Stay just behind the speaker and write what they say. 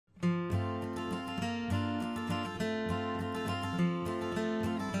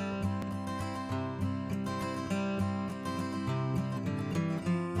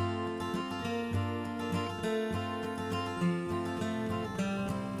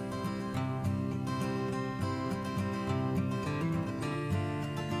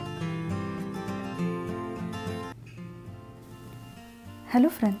Hello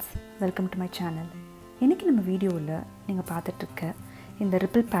friends, welcome to my channel. இன்னைக்கு நம்ம வீடியோல நீங்க பார்த்துட்டு இருக்க இந்த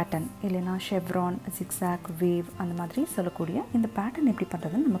ரிப்பிள் பேட்டர்ன் இல்லனா Chevron, zigzag, wave அந்த மாதிரி சொல்லக்கூடிய இந்த பேட்டர்ன் எப்படி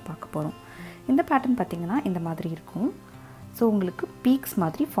பண்றதுன்னு நம்ம பார்க்க போறோம். இந்த பேட்டர்ன் பாத்தீங்கன்னா இந்த மாதிரி இருக்கும். சோ உங்களுக்கு பீக்ஸ்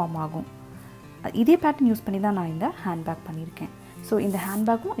மாதிரி ஃபார்ம் ஆகும். இதே பேட்டர்ன் யூஸ் பண்ணி தான் நான் இந்த ஹேண்ட்பேக் பண்ணியிருக்கேன். சோ இந்த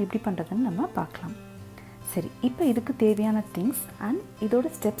ஹேண்ட்பேக்கும் எப்படி பண்றதுன்னு நம்ம பார்க்கலாம். சரி, இப்போ இதுக்கு தேவையான things and இதோட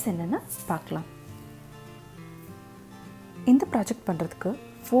ஸ்டெப்ஸ் என்னன்னு பார்க்கலாம். இந்த ப்ராஜெக்ட் பண்றதுக்கு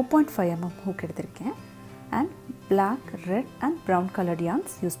 4.5 mm hook எடுத்திருக்கேன் and black, red and brown colored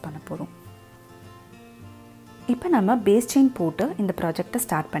yarns use பண்ண போறோம். இப்போ நம்ம பேஸ் செயின் போட்டு இந்த ப்ராஜெக்ட்டை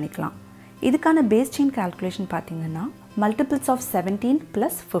ஸ்டார்ட் பண்ணிக்கலாம். இதுக்கான பேஸ் செயின் கால்குலேஷன் பாத்தீங்கன்னா multiples of 17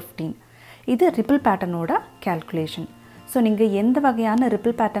 plus 15. இது ரிப்பிள் பேட்டர்னோட கால்குலேஷன். சோ நீங்க எந்த வகையான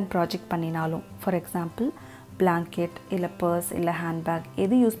ரிப்பிள் பேட்டர்ன் ப்ராஜெக்ட் பண்ணினாலும், ஃபார் எக்ஸாம்பிள் blanket இல்ல purse இல்ல handbag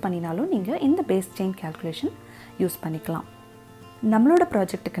எது யூஸ் பண்ணினாலும் நீங்க இந்த பேஸ் செயின் கால்குலேஷன் யூஸ் பண்ணிக்கலாம். நம்மளோட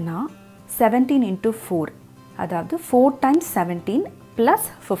ப்ராஜெக்ட்டுக்கு நான் 17 into 4 அதாவது 4 times 17 plus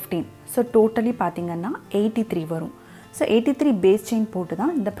 15. ஸோ டோட்டலி பார்த்தீங்கன்னா 83 வரும். ஸோ 83 பேஸ் செயின் போட்டு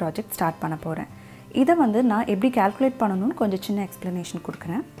தான் இந்த ப்ராஜெக்ட் ஸ்டார்ட் பண்ண போகிறேன். இதை நான் எப்படி கால்குலேட் பண்ணணும்னு கொஞ்சம் சின்ன எக்ஸ்ப்ளனேஷன்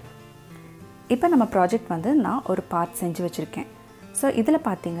கொடுக்குறேன். இப்போ நம்ம ப்ராஜெக்ட் நான் ஒரு பார்ட் செஞ்சு வச்சுருக்கேன். ஸோ இதில்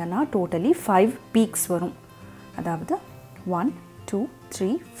பார்த்தீங்கன்னா டோட்டலி 5 பீக்ஸ் வரும். அதாவது 1, 2,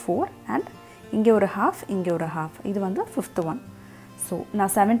 3, 4 அண்ட் இங்கே ஒரு half, இங்கே ஒரு half. இது 5th one. ஸோ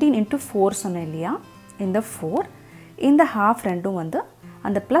நான் 17 into 4 சொன்னேன் இல்லையா, இந்த 4 இந்த half ரெண்டும்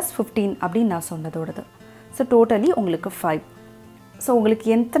அந்த ப்ளஸ் 15 அப்படின்னு நான் சொன்னதோடது. ஸோ டோட்டலி உங்களுக்கு 5. ஸோ உங்களுக்கு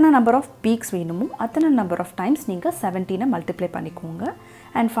எத்தனை நம்பர் ஆஃப் பீக்ஸ் வேணுமோ அத்தனை நம்பர் ஆஃப் டைம்ஸ் நீங்கள் 17 மல்டிப்ளை பண்ணிக்கோங்க.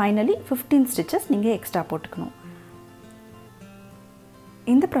 அண்ட் ஃபைனலி 15 ஸ்டிச்சஸ் நீங்கள் எக்ஸ்ட்ரா போட்டுக்கணும்.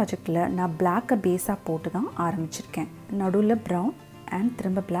 இந்த ப்ராஜெக்டில் நான் பிளாக்கை பேஸாக போட்டு தான் ஆரம்பிச்சிருக்கேன். நடுவில் ப்ரௌன் அண்ட்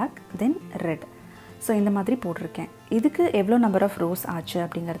திரும்ப black then red. ஸோ இந்த மாதிரி போட்டிருக்கேன். இதுக்கு எவ்வளோ நம்பர் ஆஃப் ரோஸ் ஆச்சு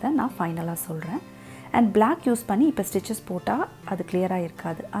அப்படிங்கிறத நான் ஃபைனலாக சொல்கிறேன். அண்ட் black யூஸ் பண்ணி இப்போ ஸ்டிச்சஸ் போட்டால் அது கிளியராக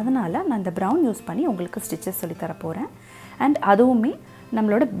இருக்காது. அதனால் நான் இந்த ப்ரௌன் யூஸ் பண்ணி உங்களுக்கு ஸ்டிச்சஸ் சொல்லித்தர போகிறேன். அண்ட் அதுவுமே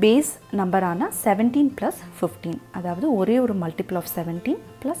நம்மளோட பேஸ் நம்பரான 17 + 15, அதாவது ஒரே ஒரு மல்டிபிள் ஆஃப் 17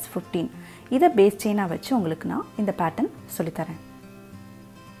 + 15 இதை பேஸ் செயினாக வச்சு உங்களுக்கு நான் இந்த பேட்டர்ன் சொல்லித்தரேன்.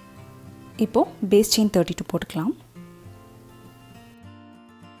 இப்போது பேஸ் செயின் 32 போட்டுக்கலாம்.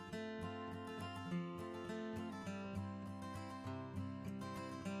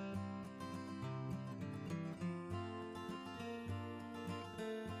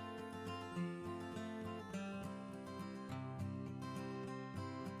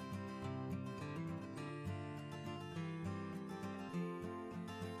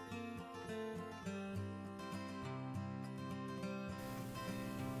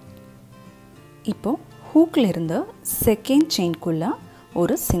 இப்போ ஹூக்ல இருந்து செகண்ட் செயின்குள்ள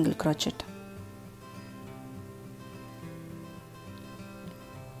ஒரு சிங்கிள் crochet.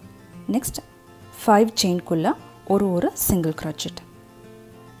 நெக்ஸ்ட் 5 செயின்குள்ள ஒரு சிங்கிள் crochet.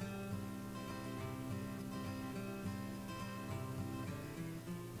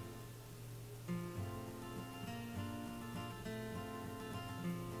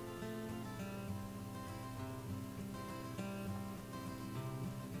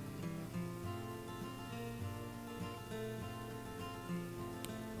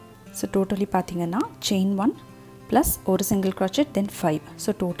 So totally பார்த்தீங்கன்னா chain 1 plus ஒரு single crochet then 5. So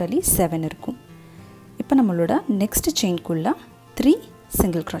totally 7 இருக்கும். இப்போ நம்மளோட next chain குள்ள 3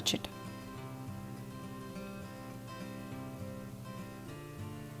 single crochet.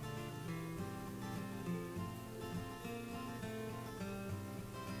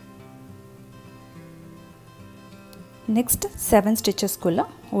 Next 7 stitches குள்ள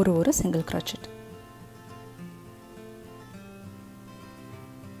ஒரு single crochet.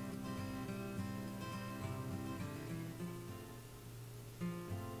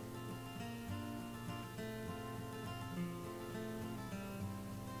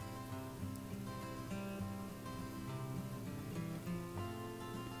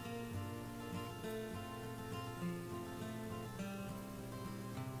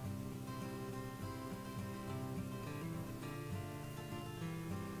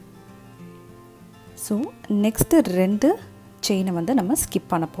 ஸோ நெக்ஸ்ட்டு 2 செயினை நம்ம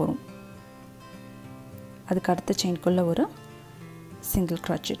ஸ்கிப் பண்ண போகிறோம். அதுக்கு அடுத்த செயின்குள்ளே ஒரு சிங்கிள்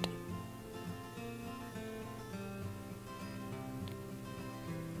crochet.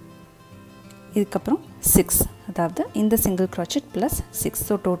 இதுக்கப்புறம் 6, அதாவது இந்த single crochet plus 6.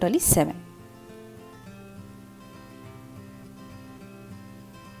 So totally 7.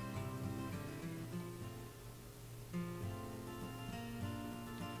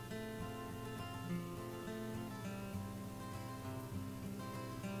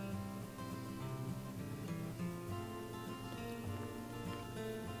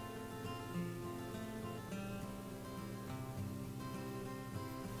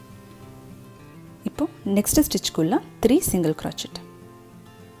 இப்போ நெக்ஸ்ட் ஸ்டிச்சுக்குள்ள 3 single crochet.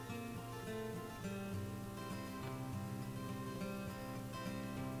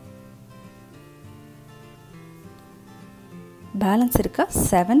 பேலன்ஸ் இருக்க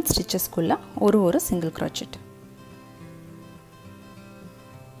 7 ஸ்டிச்சஸ்க்குள்ள ஒரு single crochet.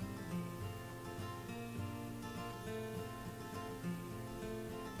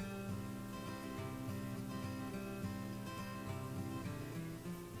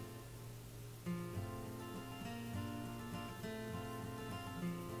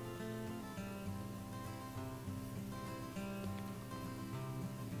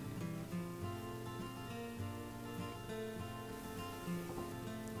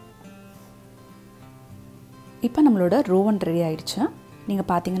 இப்போ நம்மளோட ரோ 1 ரெடி ஆயிடுச்சு. நீங்கள்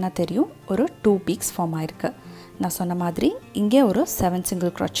பார்த்தீங்கன்னா தெரியும் ஒரு 2 peaks ஃபார்ம் ஆயிருக்கு. நான் சொன்ன மாதிரி இங்கே ஒரு 7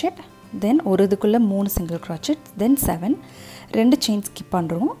 single crochet, தென் ஒரு இதுக்குள்ளே 3 single crochet, தென் 7 2 செயின் ஸ்கிப்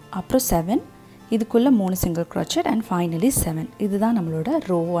பண்ணுறோம், அப்புறம் 7 இதுக்குள்ளே 3 single crochet அண்ட் ஃபைனலி 7. இதுதான் நம்மளோட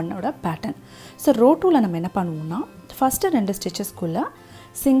ரோ 1ஓட பேட்டர்ன். ஸோ ரோ 2ல் நம்ம என்ன பண்ணுவோம்னா ஃபஸ்ட்டு 2 ஸ்டிச்சஸ்க்குள்ளே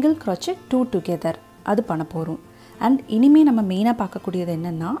single crochet 2 together அது பண்ண போகிறோம். அண்ட் இனிமேல் நம்ம மெயினாக பார்க்கக்கூடியது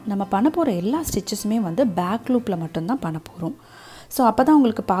என்னென்னா நம்ம பண்ண போகிற எல்லா ஸ்டிச்சஸுமே வந்து பேக் லூப்பில் மட்டும்தான் பண்ண போகிறோம். ஸோ அப்போ தான்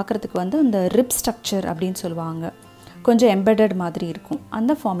உங்களுக்கு பார்க்குறதுக்கு வந்து இந்த ரிப் ஸ்ட்ரக்சர் அப்படின்னு சொல்லுவாங்க, கொஞ்சம் எம்பெடட் மாதிரி இருக்கும்,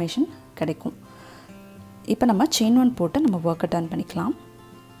 அந்த ஃபார்மேஷன் கிடைக்கும். இப்போ நம்ம செயின் 1 போட்டு நம்ம ஒர்க்கை டர்ன் பண்ணிக்கலாம்.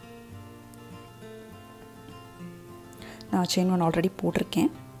 நான் செயின் 1 ஆல்ரெடி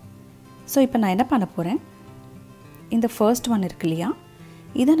போட்டிருக்கேன். ஸோ இப்போ நான் என்ன பண்ண போகிறேன், இந்த ஃபர்ஸ்ட் ஒன் இருக்கு இல்லையா,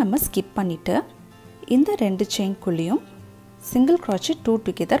 இதை நம்ம ஸ்கிப் பண்ணிவிட்டு இந்த 2 செயின்குள்ளேயும் single crochet 2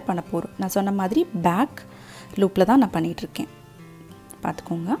 together பண்ண போகிறோம். நான் சொன்ன மாதிரி பேக் லூப்பில் தான் நான் பண்ணிகிட்ருக்கேன்,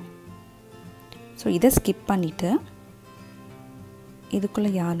 பார்த்துக்கோங்க. ஸோ இதை ஸ்கிப் பண்ணிவிட்டு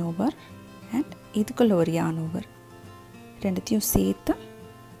இதுக்குள்ளே yarn over அண்ட் இதுக்குள்ளே ஒரு yarn over ரெண்டுத்தையும் சேர்த்து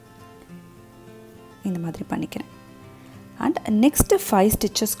இந்த மாதிரி பண்ணிக்கிறேன். அண்ட் நெக்ஸ்ட்டு 5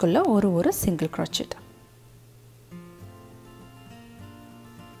 ஸ்டிச்சஸ்க்குள்ளே ஒரு single crochet.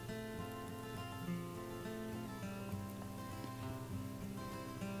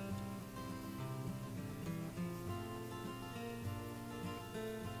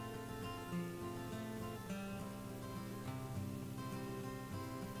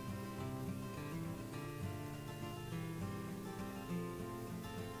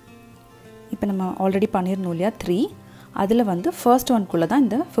 இப்போ நம்ம ஆல்ரெடி பண்ணியிருந்தோம் இல்லையா 3, அதில் வந்து ஃபர்ஸ்ட் ஒன்குள்ளே தான்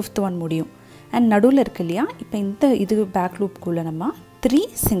இந்த 5th ஒன் முடியும். அண்ட் நடுவில் இருக்கு இல்லையா, இப்போ இந்த இது பேக் லூப்புக்குள்ளே நம்ம 3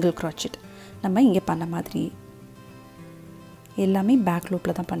 single crochet நம்ம இங்கே பண்ண மாதிரி எல்லாமே பேக்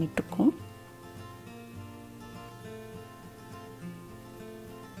லூப்பில் தான் பண்ணிகிட்ருக்கோம்.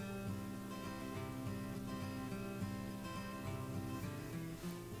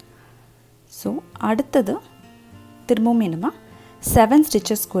 ஸோ அடுத்தது திரும்பவும் என்னமா 7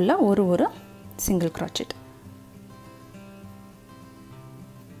 ஸ்டிச்சஸ்க்குள்ளே ஒரு single crochet.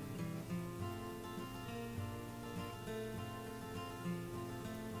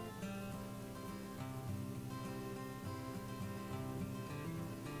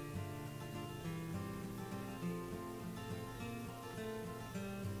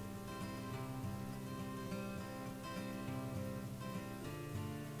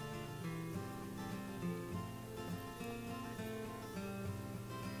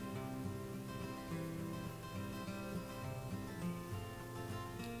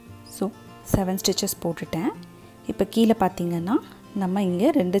 ஸோ 7 ஸ்டிச்சஸ் போட்டுட்டேன். இப்போ கீழே பார்த்தீங்கன்னா நம்ம இங்கே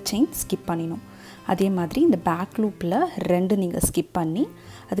 2 செயின் ஸ்கிப் பண்ணினோம். அதே மாதிரி இந்த பேக் லூப்பில் 2 நீங்கள் ஸ்கிப் பண்ணி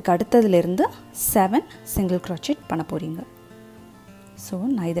அதுக்கு அடுத்ததுலேருந்து 7 single crochet பண்ண போகிறீங்க. ஸோ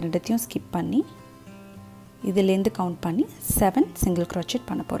நான் இது ரெண்டுத்தையும் ஸ்கிப் பண்ணி இதிலேருந்து கவுண்ட் பண்ணி 7 single crochet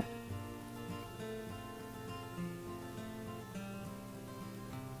பண்ண போகிறேன்.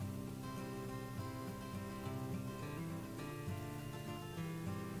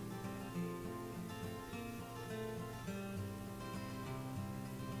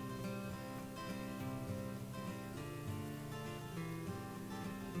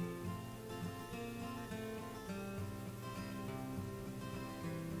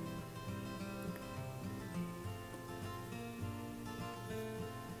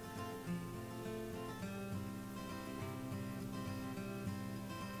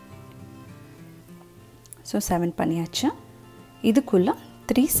 ஸோ 7 பண்ணியாச்சு. இதுக்குள்ளே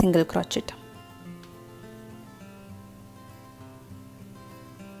 3 single crochet.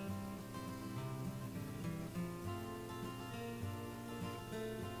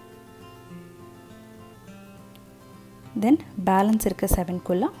 தென் பேலன்ஸ் இருக்க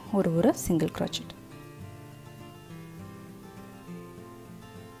 7குள்ளே ஒரு single crochet.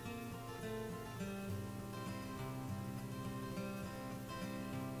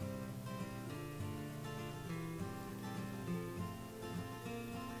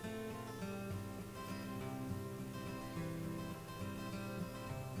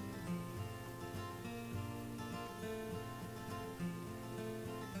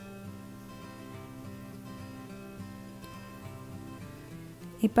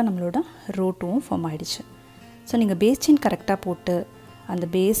 இப்போ நம்மளோட ரோ 2 ஃபார்ம் ஆகிடுச்சு. ஸோ நீங்கள் பேஸ் செயின் கரெக்டாக போட்டு அந்த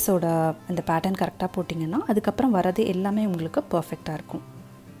பேஸோட அந்த பேட்டர்ன் கரெக்டாக போட்டிங்கன்னா அதுக்கப்புறம் வரது எல்லாமே உங்களுக்கு பர்ஃபெக்டாக இருக்கும்.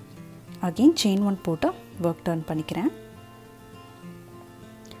 அகெயின் செயின் 1 போட்டு ஒர்க் டர்ன் பண்ணிக்கிறேன்.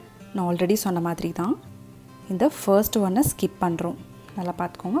 நான் ஆல்ரெடி சொன்ன மாதிரி தான் இந்த ஃபர்ஸ்ட் ஒன்னை ஸ்கிப் பண்ணுறோம். நல்லா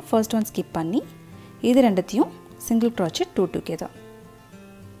பார்த்துக்கோங்க. ஃபர்ஸ்ட் ஒன் ஸ்கிப் பண்ணி இது ரெண்டுத்தையும் சிங்கிள் crochet 2 டுகெதர்.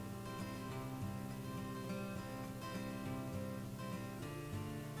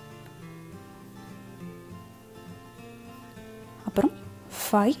 அப்புறம்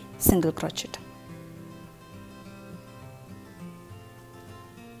 5 single crochet.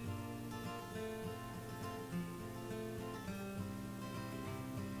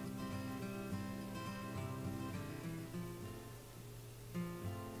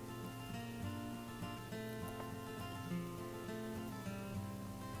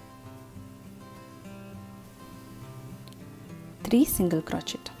 Three single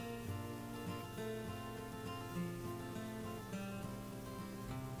crochet.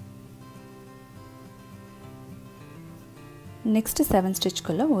 Next 7 stitch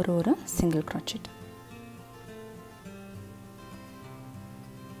குள்ள ஒரு single crochet.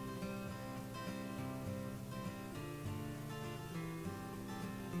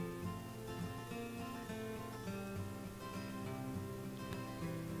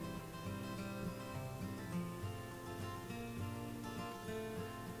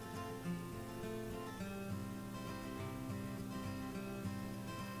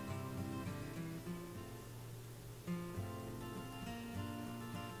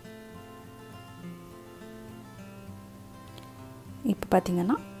 இப்போ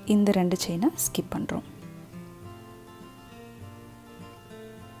பார்த்தீங்கன்னா இந்த ரெண்டு செயினை ஸ்கிப் பண்ணுறோம்.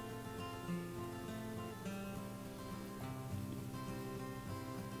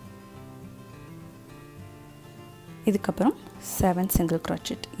 இதுக்கப்புறம் 7 single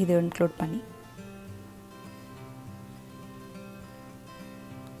crochet இதை இன்க்ளூட் பண்ணி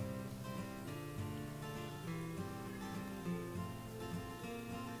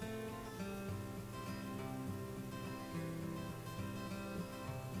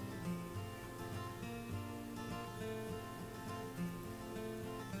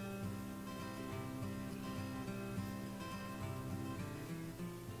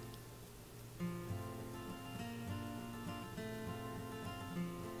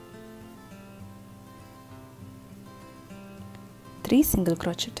three single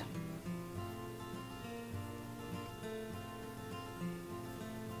crochet.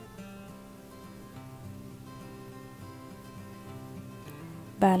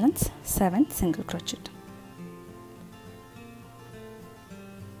 Balance 7 single crochet.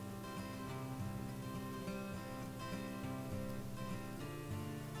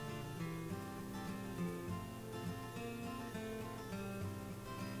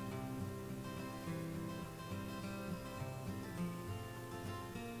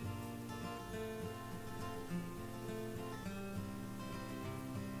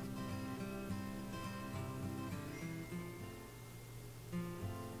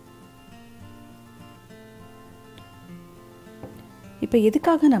 இப்போ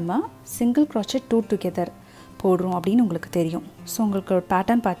எதுக்காக நம்ம சிங்கிள் crochet 2 டுகெதர் போடுறோம் அப்படின்னு உங்களுக்கு தெரியும். ஸோ உங்களுக்கு ஒரு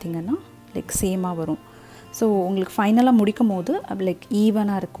பேட்டர்ன் பார்த்தீங்கன்னா லைக் சேமாக வரும். ஸோ உங்களுக்கு ஃபைனலாக முடிக்கும் போது அப்படி லைக்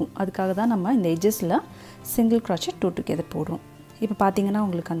ஈவனாக இருக்கும். அதுக்காக தான் நம்ம இந்த எட்ஜஸில் சிங்கிள் crochet 2 டுகெதர் போடுறோம். இப்போ பார்த்தீங்கன்னா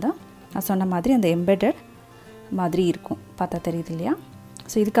உங்களுக்கு அந்த நான் சொன்ன மாதிரி அந்த எம்பெடட் மாதிரி இருக்கும். பார்த்தா தெரியுது இல்லையா?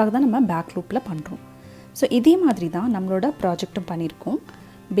 ஸோ இதுக்காக தான் நம்ம பேக் லூப்பில் பண்ணுறோம். ஸோ இதே மாதிரி தான் நம்மளோட ப்ராஜெக்டும் பண்ணியிருக்கோம்.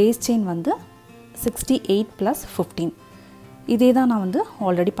 பேஸ் செயின் வந்து 68 + 15. இதே தான் நான் வந்து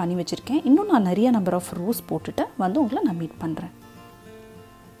ஆல்ரெடி பண்ணி வச்சுருக்கேன். இன்னும் நான் நிறைய நம்பர் ஆஃப் ரோஸ் போட்டுட்டு வந்து உங்களை நான் மீட் பண்ணுறேன்.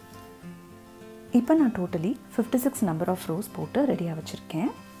 இப்போ நான் டோட்டலி 56 நம்பர் ஆஃப் ரோஸ் போட்டு ரெடியாக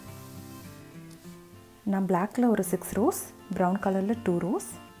வச்சுருக்கேன். நான் பிளாக்கில் ஒரு 6 ரோஸ், ப்ரௌன் கலரில் 2 ரோஸ்,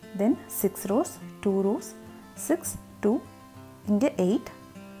 தென் 6 ரோஸ், 2 ரோஸ், 6, 2, இங்கே 8,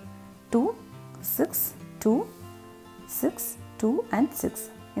 2, 6, 2, 6, 2 and 6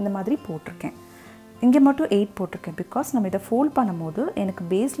 இந்த மாதிரி போட்டிருக்கேன். இங்கே மட்டும் 8 போட்டிருக்கேன். பிகாஸ் நம்ம இதை ஃபோல்ட் பண்ணும்போது எனக்கு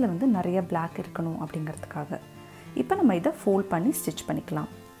பேஸில் வந்து நிறைய பிளாக் இருக்கணும் அப்படிங்கிறதுக்காக. இப்போ நம்ம இதை ஃபோல்ட் பண்ணி ஸ்டிச் பண்ணிக்கலாம்.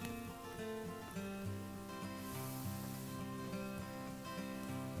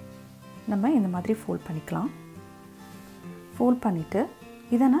 நம்ம இந்த மாதிரி ஃபோல்ட் பண்ணிக்கலாம். ஃபோல்ட் பண்ணிவிட்டு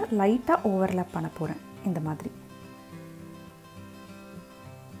இதை நான் லைட்டாக ஓவர்லாப் பண்ண போகிறேன். இந்த மாதிரி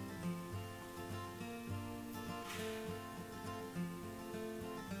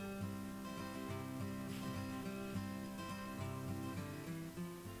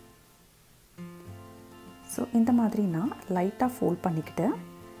ஸோ இந்த மாதிரி நான் லைட்டாக ஃபோல்ட் பண்ணிக்கிட்டு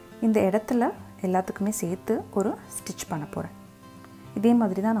இந்த இடத்துல எல்லாத்துக்குமே சேர்த்து ஒரு ஸ்டிச் பண்ண போகிறேன். இதே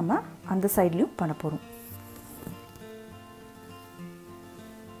மாதிரி தான் நம்ம அந்த சைட்லேயும் பண்ண போகிறோம்.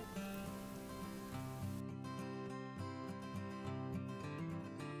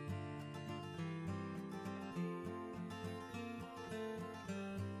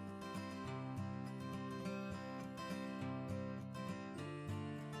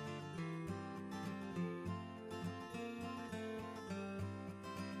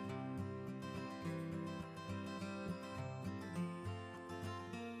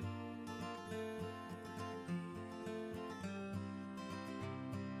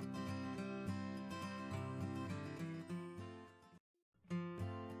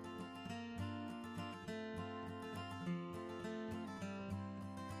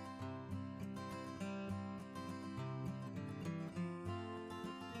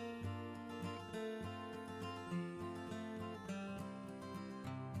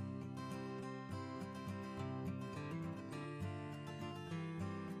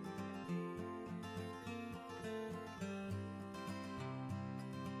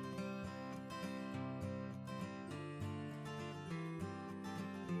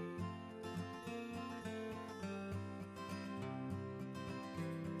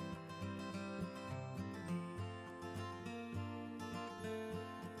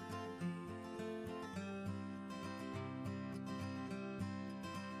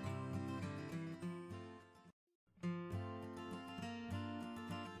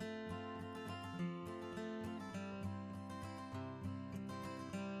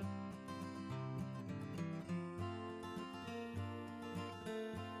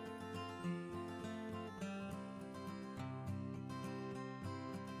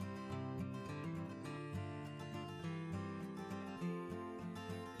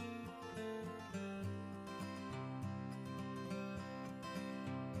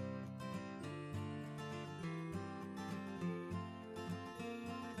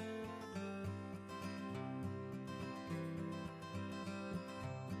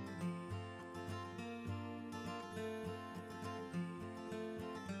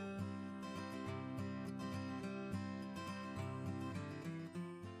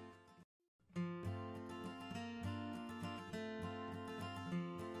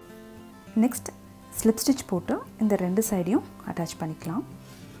 நெக்ஸ்ட் ஸ்லிப் ஸ்டிச் போட்டு இந்த ரெண்டு சைடையும் அட்டாச் பண்ணிக்கலாம்.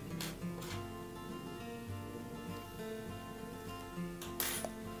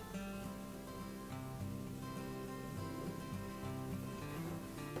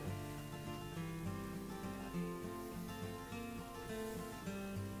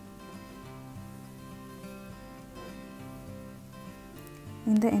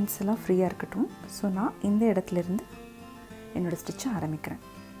 இந்த எண்ட்ஸ் எல்லாம் ஃப்ரீயாக இருக்கட்டும். ஸோ நான் இந்த இடத்துலேருந்து என்னோடய ஸ்டிச்சை ஆரம்பிக்கிறேன்.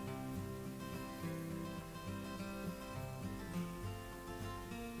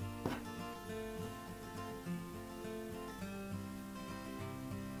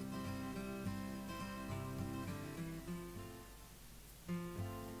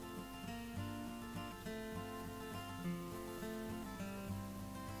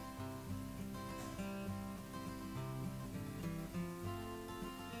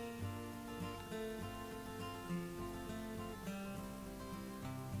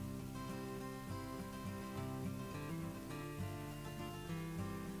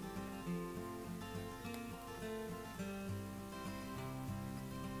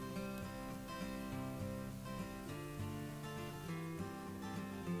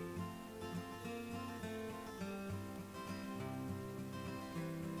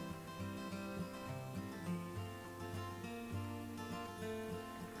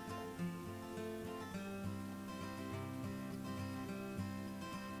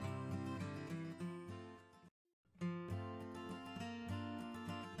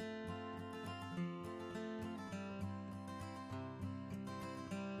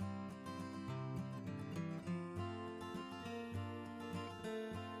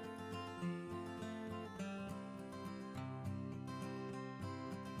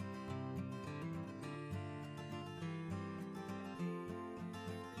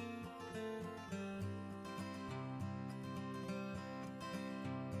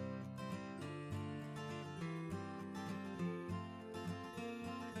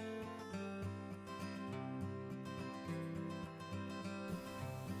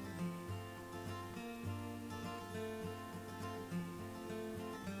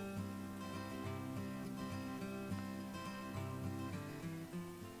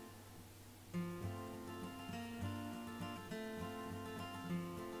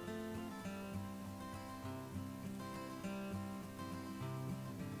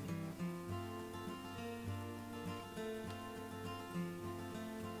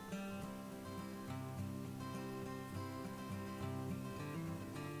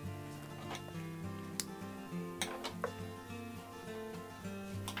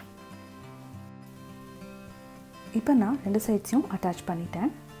 இப்போ நான் 2 சைட்ஸையும் அட்டாச் பண்ணிட்டேன்.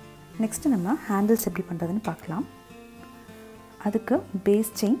 நெக்ஸ்ட்டு நம்ம ஹேண்டில்ஸ் எப்படி பண்ணுறதுன்னு பார்க்கலாம். அதுக்கு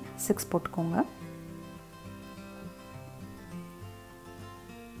பேஸ் செயின் 6 போட்டுக்கோங்க.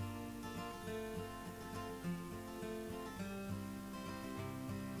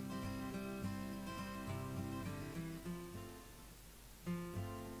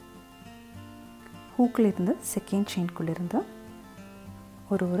 ஹூக்கில் இருந்து செகண்ட் செயின்குள்ளே இருந்து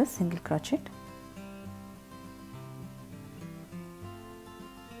ஒரு சிங்கிள் crochet.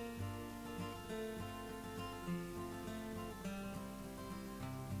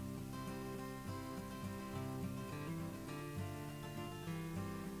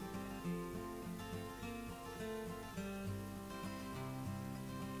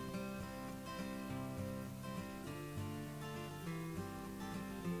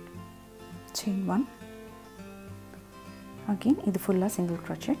 Chain 1. Again இது full single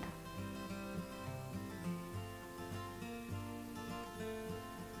crochet.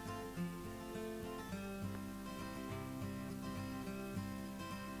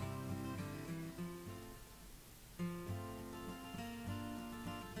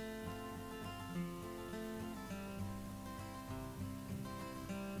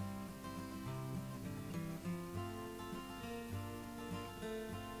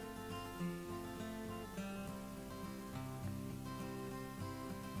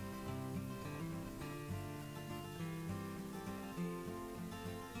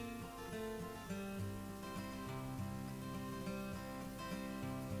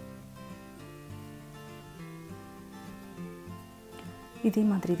 இதே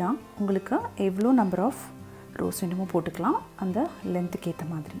மாதிரி தான் உங்களுக்கு எவ்வளோ நம்பர் ஆஃப் ரோஸ் வேணுமோ போட்டுக்கலாம் அந்த லென்த்துக்கு ஏற்ற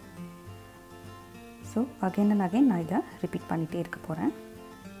மாதிரி. ஸோ அகைன் அண்ட் அகைன் நான் இதை ரிப்பீட் பண்ணிகிட்டே இருக்க போகிறேன்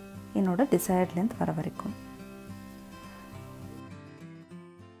என்னோட டிசைர்ட் லென்த் வர வரைக்கும்.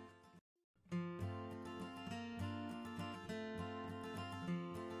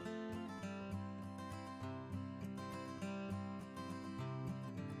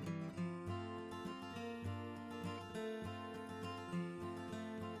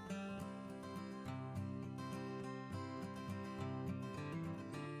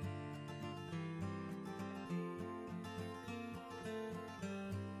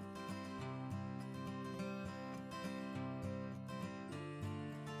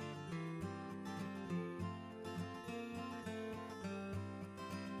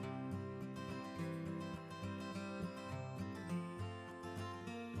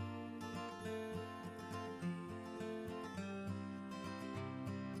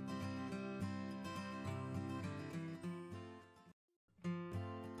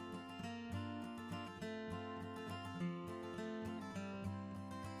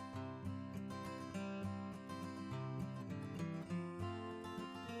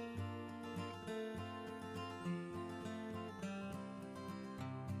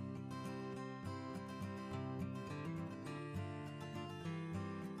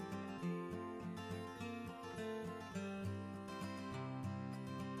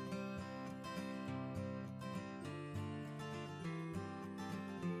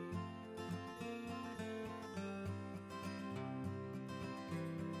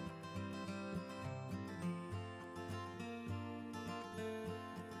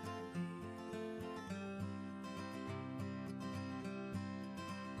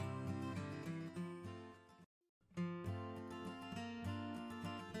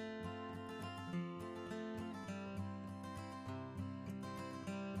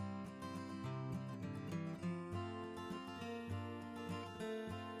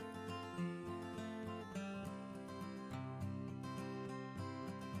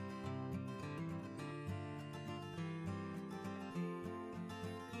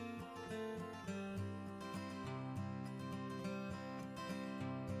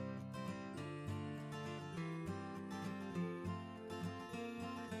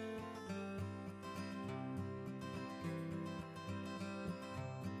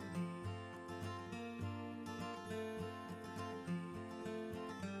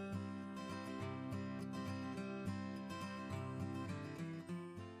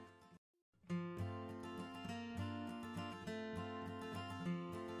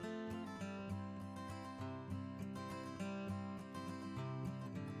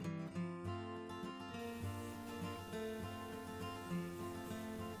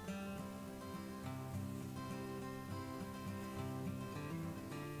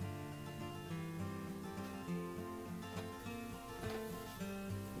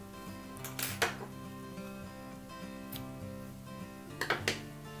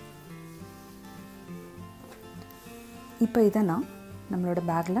 இப்போ இதை நான் நம்மளோட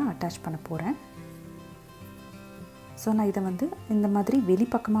பேக்கில் அட்டாச் பண்ண போகிறேன். ஸோ நான் இதை வந்து இந்த மாதிரி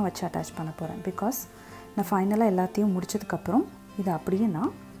வெளிப்பக்கமாக வச்சு அட்டாச் பண்ண போகிறேன். பிகாஸ் நான் ஃபைனலாக எல்லாத்தையும் முடிச்சதுக்கப்புறம் இதை அப்படியே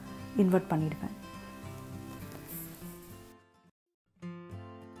நான் இன்வெர்ட் பண்ணிடுவேன்.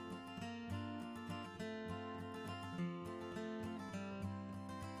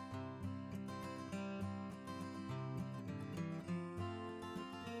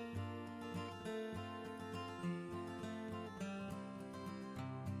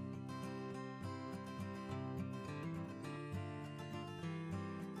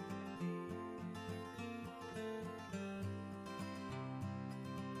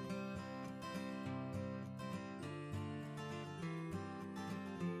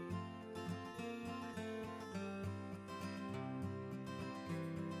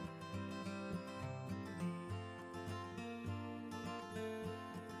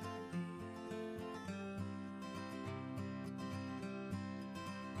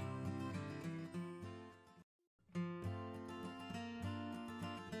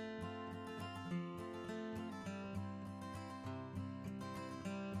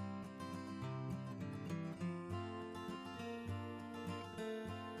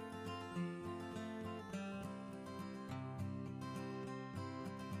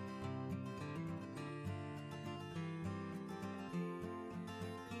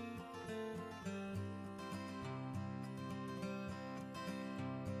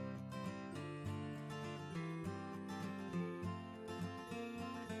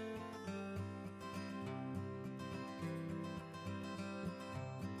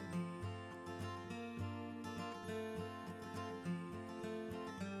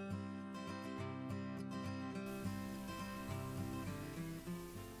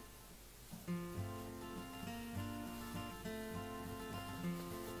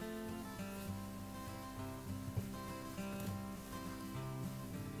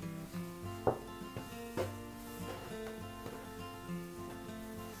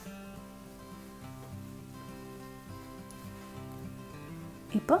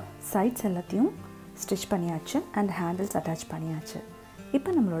 இப்போ சைட்ஸ் எல்லாத்தையும் ஸ்டிச் பண்ணியாச்சு அண்ட் ஹேண்டில்ஸ் அட்டாச் பண்ணியாச்சு. இப்போ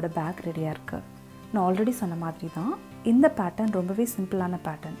நம்மளோட பேக் ரெடியாக இருக்குது. நான் ஆல்ரெடி சொன்ன மாதிரி தான் இந்த பேட்டர்ன் ரொம்பவே சிம்பிளான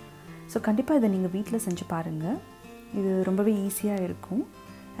பேட்டர்ன். ஸோ கண்டிப்பாக இதை நீங்கள் வீட்டில் செஞ்சு பாருங்கள். இது ரொம்பவே ஈஸியாக இருக்கும்.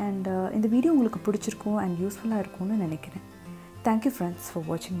 அண்ட் இந்த வீடியோ உங்களுக்கு பிடிச்சிருக்கும் அண்ட் யூஸ்ஃபுல்லாக இருக்கும்னு நினைக்கிறேன். தேங்க்யூ ஃப்ரெண்ட்ஸ் ஃபார்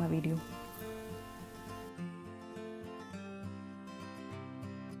வாட்சிங் மை வீடியோ.